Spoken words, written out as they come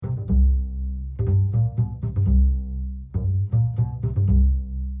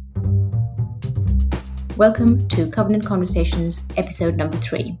Welcome to Covenant Conversations, episode number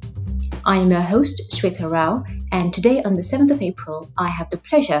 3. I am your host, Shweta Rao, and today on the 7th of April, I have the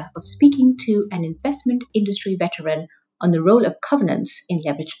pleasure of speaking to an investment industry veteran on the role of covenants in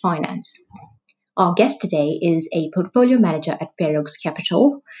leveraged finance. Our guest today is a portfolio manager at Fair Oaks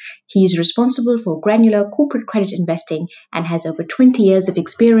Capital. He is responsible for granular corporate credit investing and has over 20 years of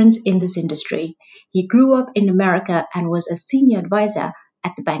experience in this industry. He grew up in America and was a senior advisor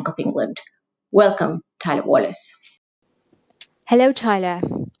at the Bank of England. Welcome, Tyler Wallace. Hello, Tyler.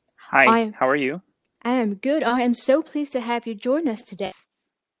 Hi, how are you? I am good. I am so pleased to have you join us today.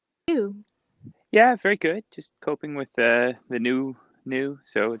 You? Yeah, very good. Just coping with the new,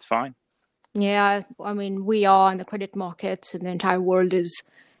 so it's fine. Yeah, I mean, we are in the credit markets and the entire world is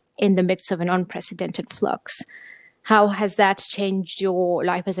in the midst of an unprecedented flux. How has that changed your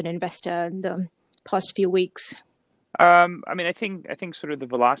life as an investor in the past few weeks? I think sort of the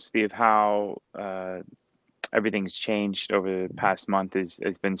velocity of how everything's changed over the past month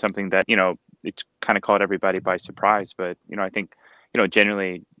has been something that, it's kind of caught everybody by surprise. But, I think,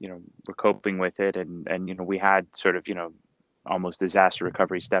 generally, we're coping with it and we had sort of, almost disaster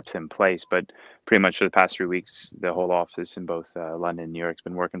recovery steps in place. But pretty much for the past 3 weeks, the whole office in both London and New York has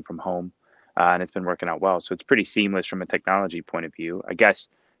been working from home and it's been working out well. So it's pretty seamless from a technology point of view. I guess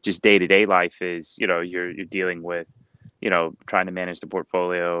just day-to-day life is, you're dealing with trying to manage the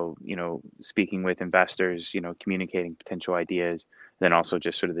portfolio, speaking with investors, communicating potential ideas, then also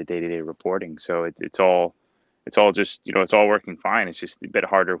just sort of the day-to-day reporting. So it's all just, it's all working fine. It's just a bit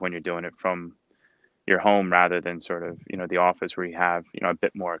harder when you're doing it from your home rather than sort of, the office where you have, a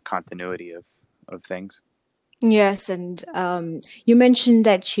bit more continuity of things. Yes, and you mentioned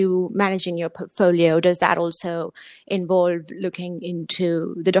that you managing your portfolio. Does that also involve looking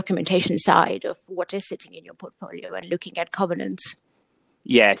into the documentation side of what is sitting in your portfolio and looking at covenants?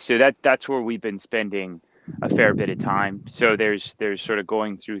 Yeah, so that's where we've been spending a fair bit of time. So there's sort of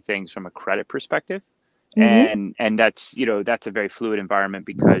going through things from a credit perspective, Mm-hmm. and that's that's a very fluid environment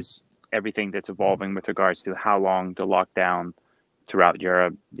because everything that's evolving with regards to how long the lockdown throughout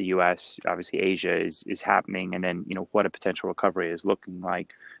Europe, the US, obviously Asia is happening, and then what a potential recovery is looking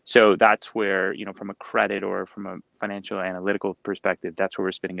like. So that's where from a credit or from a financial analytical perspective, that's where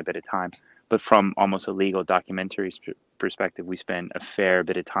we're spending a bit of time. But from almost a legal documentary perspective, we spend a fair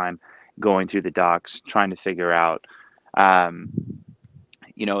bit of time going through the docs, trying to figure out. Um,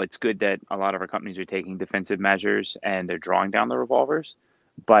 it's good that a lot of our companies are taking defensive measures and they're drawing down the revolvers,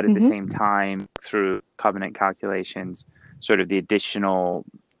 but at the Mm-hmm. same time, through covenant calculations, sort of the additional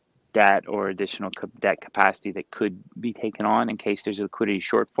debt or additional debt capacity that could be taken on in case there's a liquidity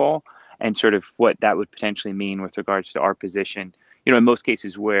shortfall, and sort of what that would potentially mean with regards to our position. In most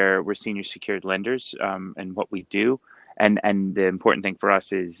cases where we're senior secured lenders, and what we do, and the important thing for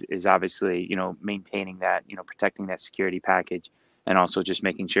us is obviously maintaining that, protecting that security package, and also just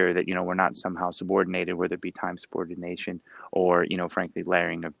making sure that we're not somehow subordinated, whether it be time subordination or frankly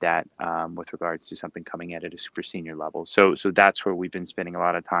layering of debt, with regards to something coming at a super senior level. So that's where we've been spending a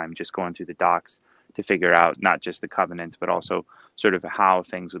lot of time just going through the docs to figure out not just the covenants, but also sort of how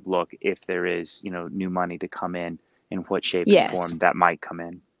things would look if there is new money to come in what shape and Yes. form that might come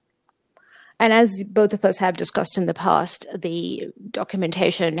in. And as both of us have discussed in the past, the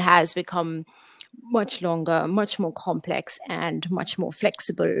documentation has become much longer, much more complex, and much more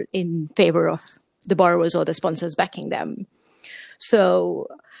flexible in favor of the borrowers or the sponsors backing them. So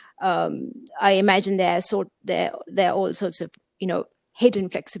I imagine there are all sorts of hidden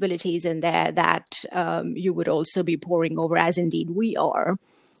flexibilities in there that you would also be poring over, as indeed we are,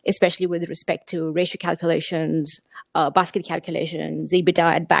 especially with respect to ratio calculations, basket calculations, EBITDA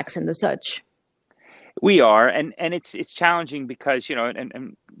add backs, and the such. We are, and it's challenging because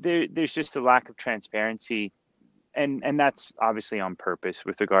and there's just a lack of transparency, and that's obviously on purpose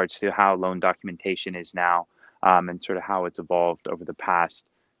with regards to how loan documentation is now, and sort of how it's evolved over the past,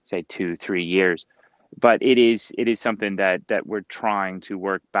 say, 2-3 years. But it is something that we're trying to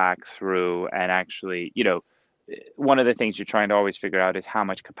work back through, and actually, one of the things you're trying to always figure out is how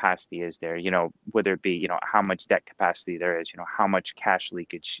much capacity is there, whether it be, how much debt capacity there is, how much cash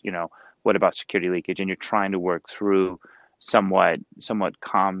leakage, what about security leakage, and you're trying to work through somewhat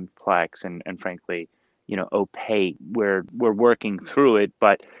complex and frankly, opaque. We're working through it,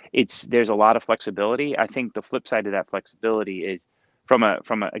 but there's a lot of flexibility. I think the flip side of that flexibility is from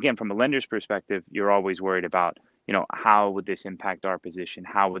a lender's perspective, you're always worried about, how would this impact our position?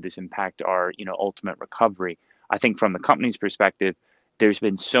 How would this impact our, ultimate recovery? I think from the company's perspective, there's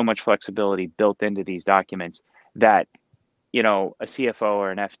been so much flexibility built into these documents that, a CFO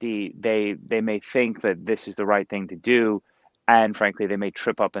or an FD, they may think that this is the right thing to do, And frankly, they may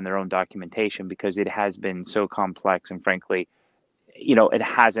trip up in their own documentation because it has been so complex. And frankly, it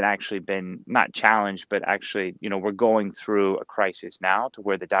hasn't actually been not challenged, but actually, we're going through a crisis now to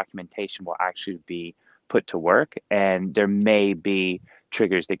where the documentation will actually be put to work. And there may be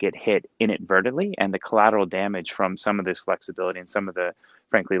triggers that get hit inadvertently, and the collateral damage from some of this flexibility and some of the,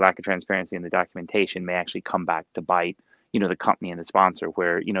 frankly, lack of transparency in the documentation may actually come back to bite, the company and the sponsor,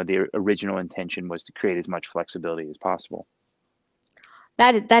 where, the original intention was to create as much flexibility as possible.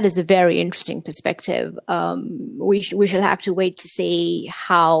 That is a very interesting perspective. We shall have to wait to see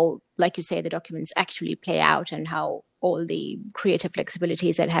how, like you say, the documents actually play out and how all the creative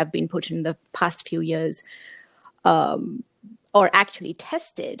flexibilities that have been put in the past few years are actually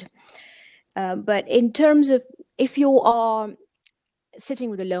tested. But in terms of if you are sitting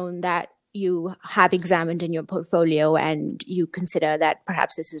with a loan that you have examined in your portfolio and you consider that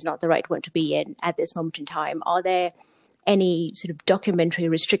perhaps this is not the right one to be in at this moment in time, are there any sort of documentary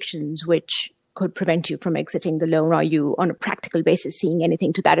restrictions which could prevent you from exiting the loan? Are you, on a practical basis, seeing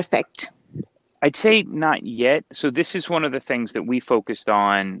anything to that effect? I'd say not yet. So this is one of the things that we focused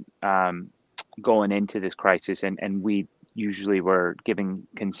on going into this crisis, and we usually were giving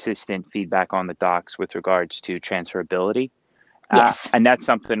consistent feedback on the docs with regards to transferability. Yes. And that's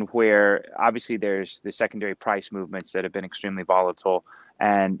something where obviously there's the secondary price movements that have been extremely volatile.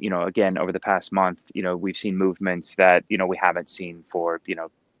 And, again, over the past month, we've seen movements that, we haven't seen for,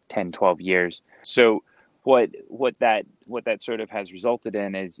 10, 12 years. So what that sort of has resulted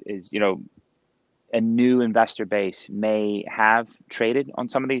in is, a new investor base may have traded on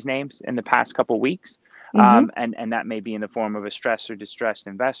some of these names in the past couple of weeks. And that may be in the form of a stressed or distressed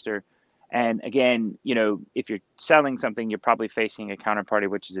investor. And again, if you're selling something, you're probably facing a counterparty,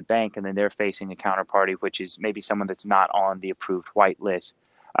 which is a bank, and then they're facing a counterparty, which is maybe someone that's not on the approved white list.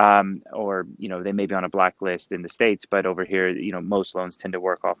 Or, they may be on a blacklist in the States, but over here, most loans tend to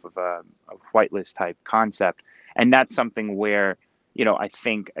work off of a whitelist type concept. And that's something where, I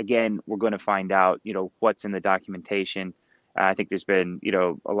think, again, we're going to find out, what's in the documentation. I think there's been,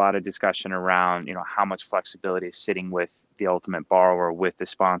 a lot of discussion around, how much flexibility is sitting with the ultimate borrower, with the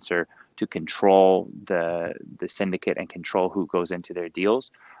sponsor, to control the syndicate and control who goes into their deals.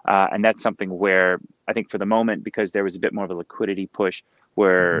 And that's something where I think for the moment, because there was a bit more of a liquidity push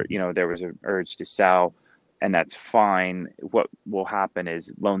where, there was an urge to sell, and that's fine. What will happen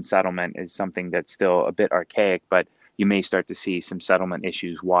is loan settlement is something that's still a bit archaic, but you may start to see some settlement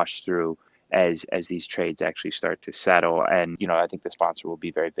issues wash through as these trades actually start to settle. And, I think the sponsor will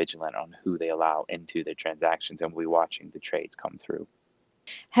be very vigilant on who they allow into their transactions, and we'll be watching the trades come through.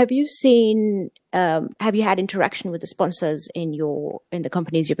 Have you had interaction with the sponsors in the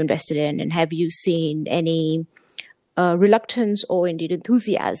companies you've invested in, and have you seen any reluctance or indeed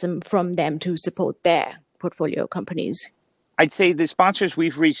enthusiasm from them to support their portfolio companies? I'd say the sponsors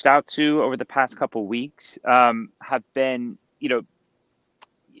we've reached out to over the past couple of weeks have been,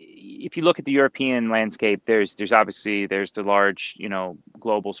 if you look at the European landscape, there's obviously the large,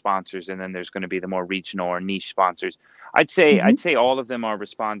 global sponsors, and then there's going to be the more regional or niche sponsors. I'd say all of them are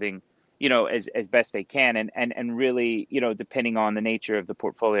responding, as best they can, and really, depending on the nature of the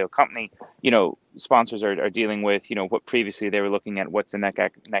portfolio company, sponsors are dealing with, what previously they were looking at, what's the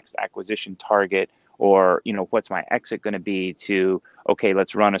next acquisition target, or, what's my exit going to be, to, okay,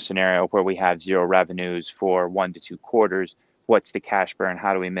 let's run a scenario where we have zero revenues for 1 to 2 quarters. What's the cash burn?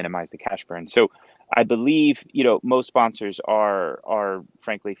 How do we minimize the cash burn? So I believe, most sponsors are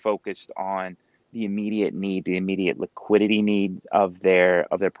frankly focused on the immediate need, the immediate liquidity need of their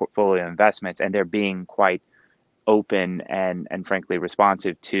portfolio investments, and they're being quite open and frankly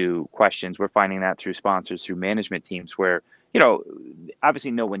responsive to questions. We're finding that through sponsors, through management teams, where,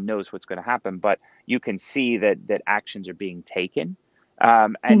 obviously no one knows what's going to happen, but you can see that actions are being taken.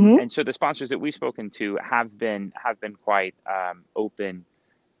 And so the sponsors that we've spoken to have been quite open,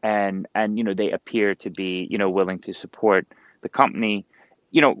 and they appear to be willing to support the company.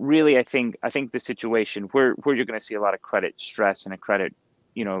 Really, I think the situation where you're going to see a lot of credit stress and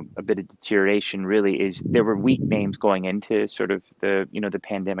a bit of deterioration really is there were weak names going into sort of the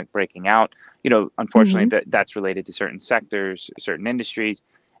pandemic breaking out. Unfortunately, that's related to certain sectors, certain industries.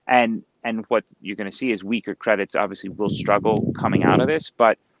 And what you're going to see is weaker credits obviously will struggle coming out of this,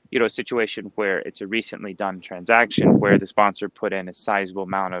 but a situation where it's a recently done transaction where the sponsor put in a sizable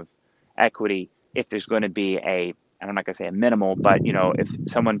amount of equity, if there's going to be and I'm not going to say a minimal, but if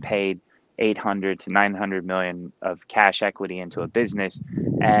someone paid 800 to 900 million of cash equity into a business,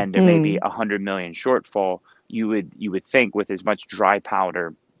 and there may be 100 million shortfall, you would think with as much dry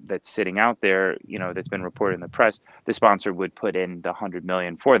powder that's sitting out there, that's been reported in the press, the sponsor would put in the 100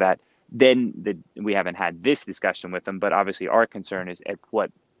 million for that. we haven't had this discussion with them, but obviously our concern is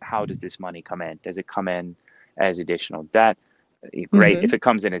how does this money come in? Does it come in as additional debt? Great. Mm-hmm. If it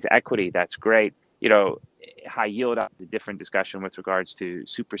comes in as equity, that's great. High yield is a different discussion with regards to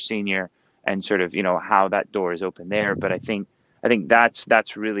super senior and sort of, how that door is open there. But I think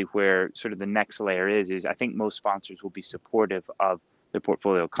that's really where sort of the next layer is I think most sponsors will be supportive of their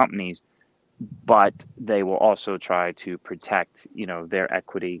portfolio companies, but they will also try to protect, their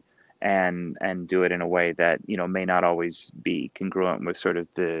equity and do it in a way that, may not always be congruent with sort of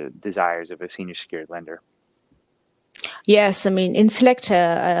the desires of a senior secured lender. Yes, I mean, in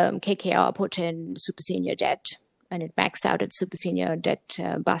Selecta, KKR put in super senior debt, and it maxed out its super senior debt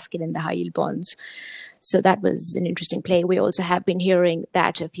basket in the high yield bonds. So that was an interesting play. We also have been hearing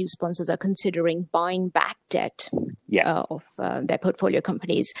that a few sponsors are considering buying back debt of their portfolio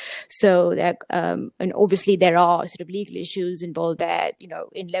companies. So that, and obviously there are sort of legal issues involved there.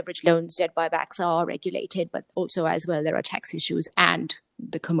 In leverage loans, debt buybacks are regulated, but also as well there are tax issues and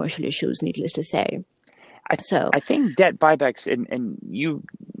the commercial issues, needless to say. I think debt buybacks, and you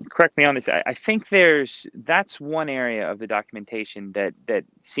correct me on this, I think that's one area of the documentation that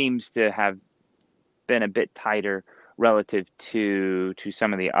seems to have been a bit tighter relative to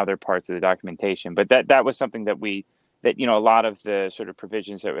some of the other parts of the documentation. But that was something that a lot of the sort of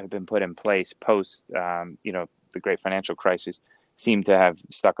provisions that have been put in place post the great financial crisis seem to have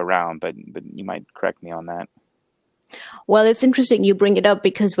stuck around. But you might correct me on that. Well, it's interesting you bring it up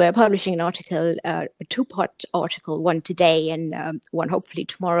because we're publishing an article, a two-part article, one today and one hopefully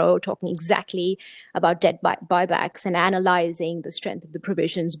tomorrow, talking exactly about debt buybacks and analyzing the strength of the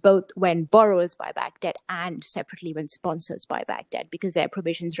provisions, both when borrowers buy back debt and separately when sponsors buy back debt, because there are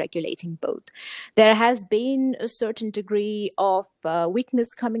provisions regulating both. There has been a certain degree of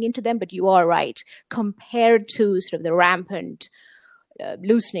weakness coming into them, but you are right, compared to sort of the rampant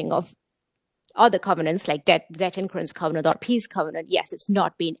loosening of other covenants like debt incurrence covenant or peace covenant, yes, it's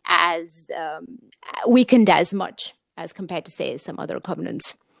not been as weakened as much as compared to, say, some other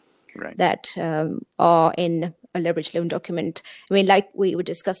covenants that are in a leverage loan document. I mean, like we were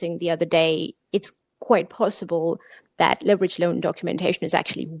discussing the other day, it's quite possible that leverage loan documentation is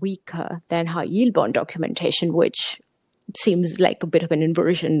actually weaker than high yield bond documentation, which seems like a bit of an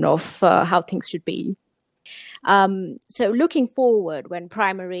inversion of how things should be. So looking forward, when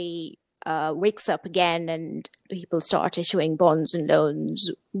primary wakes up again and people start issuing bonds and loans,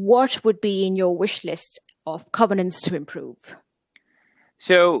 what would be in your wish list of covenants to improve?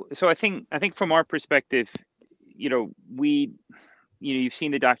 So I think from our perspective, you've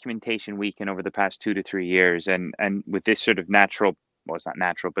seen the documentation weaken over the past 2 to 3 years, and with this sort of it's not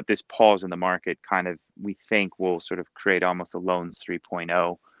natural, but this pause in the market kind of, we think, will sort of create almost a loans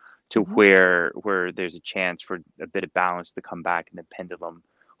 3.0 to where there's a chance for a bit of balance to come back and the pendulum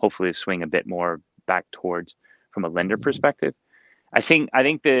hopefully swing a bit more back towards from a lender perspective. I think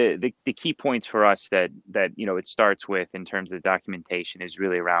the key points for us that it starts with in terms of the documentation is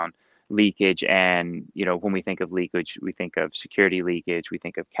really around leakage. And when we think of leakage, we think of security leakage, we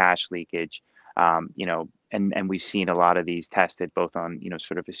think of cash leakage, and we've seen a lot of these tested both on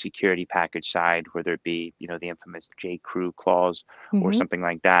sort of a security package side, whether it be the infamous J.Crew clause or something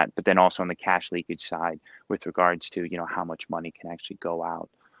like that, but then also on the cash leakage side with regards to how much money can actually go out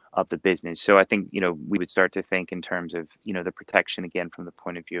of the business. So I think, we would start to think in terms of, the protection, again, from the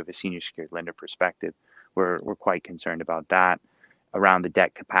point of view of a senior secured lender perspective. We're quite concerned about that. Around the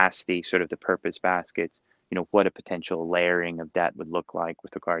debt capacity, sort of the purpose baskets, what a potential layering of debt would look like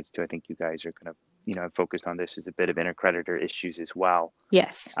with regards to, I think you guys are going to, focused on this as a bit of intercreditor issues as well.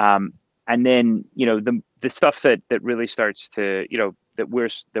 Yes. And then, the stuff that really starts to, that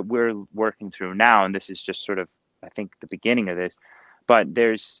we're working through now, and this is just sort of, I think, the beginning of this, but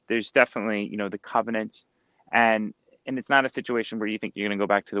there's definitely, the covenants, and it's not a situation where you think you're going to go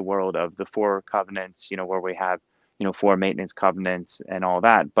back to the world of the 4 covenants, where we have, 4 maintenance covenants and all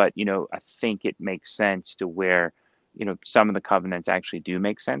that. But, I think it makes sense to where, some of the covenants actually do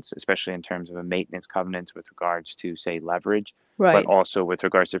make sense, especially in terms of a maintenance covenants with regards to, say, leverage, but also with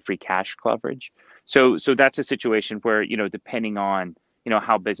regards to free cash coverage. So that's a situation where, depending on,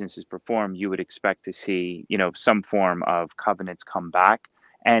 how businesses perform, you would expect to see, some form of covenants come back,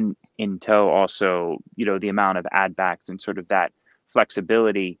 and in tow also, the amount of add backs and sort of that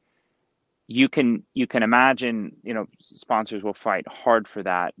flexibility. You can imagine, sponsors will fight hard for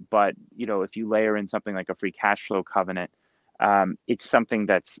that, but if you layer in something like a free cash flow covenant, it's something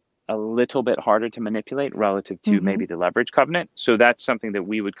that's a little bit harder to manipulate relative to maybe the leverage covenant. So that's something that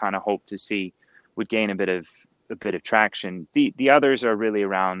we would kind of hope to see would gain a bit of traction. The others are really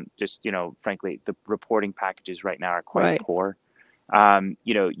around just, frankly, the reporting packages right now are quite poor.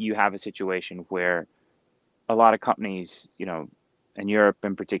 you have a situation where a lot of companies, in Europe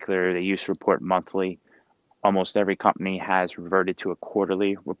in particular, they used to report monthly. Almost every company has reverted to a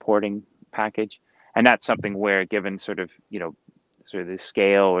quarterly reporting package. And that's something where, given sort of the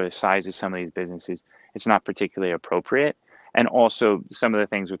scale or the size of some of these businesses, it's not particularly appropriate. And also some of the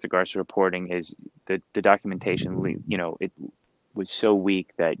things with regards to reporting is the documentation, it was so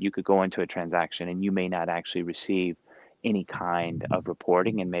weak that you could go into a transaction and you may not actually receive any kind of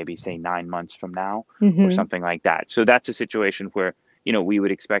reporting in maybe say 9 months from now or something like that. So that's a situation where, we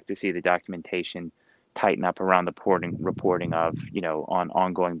would expect to see the documentation tighten up around the reporting of, on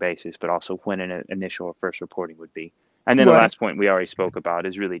ongoing basis, but also when an initial or first reporting would be. And then the last point we already spoke about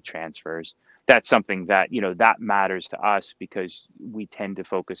is really transfers. That's something that, that matters to us because we tend to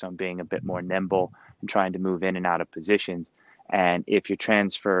focus on being a bit more nimble and trying to move in and out of positions. And if you're trying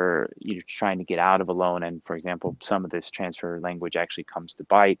to get out of a loan, and for example, some of this transfer language actually comes to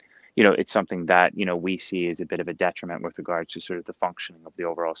bite, it's something that, we see as a bit of a detriment with regards to sort of the functioning of the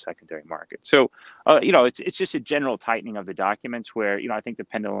overall secondary market. So, it's just a general tightening of the documents where, I think the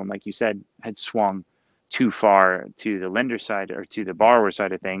pendulum, like you said, had swung too far to the lender side or to the borrower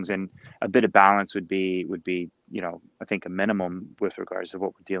side of things, and a bit of balance would be I think a minimum with regards to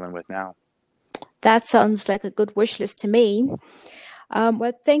what we're dealing with now. That sounds like a good wish list to me.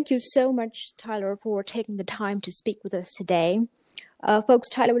 Well, thank you so much, Tyler, for taking the time to speak with us today. Folks,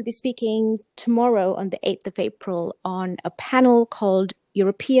 Tyler will be speaking tomorrow on the 8th of April on a panel called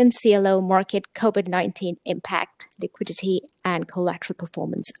European CLO Market COVID-19 Impact, Liquidity and Collateral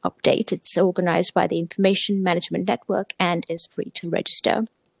Performance Update. It's organized by the Information Management Network and is free to register.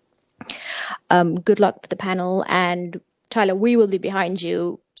 Good luck to the panel. And Tyler, we will be behind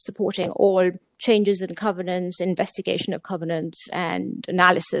you supporting all changes in covenants, investigation of covenants and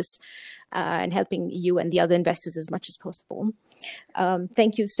analysis, and helping you and the other investors as much as possible.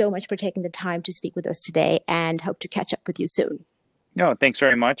 Thank you so much for taking the time to speak with us today, and hope to catch up with you soon. No, thanks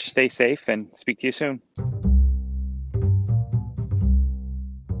very much. Stay safe and speak to you soon.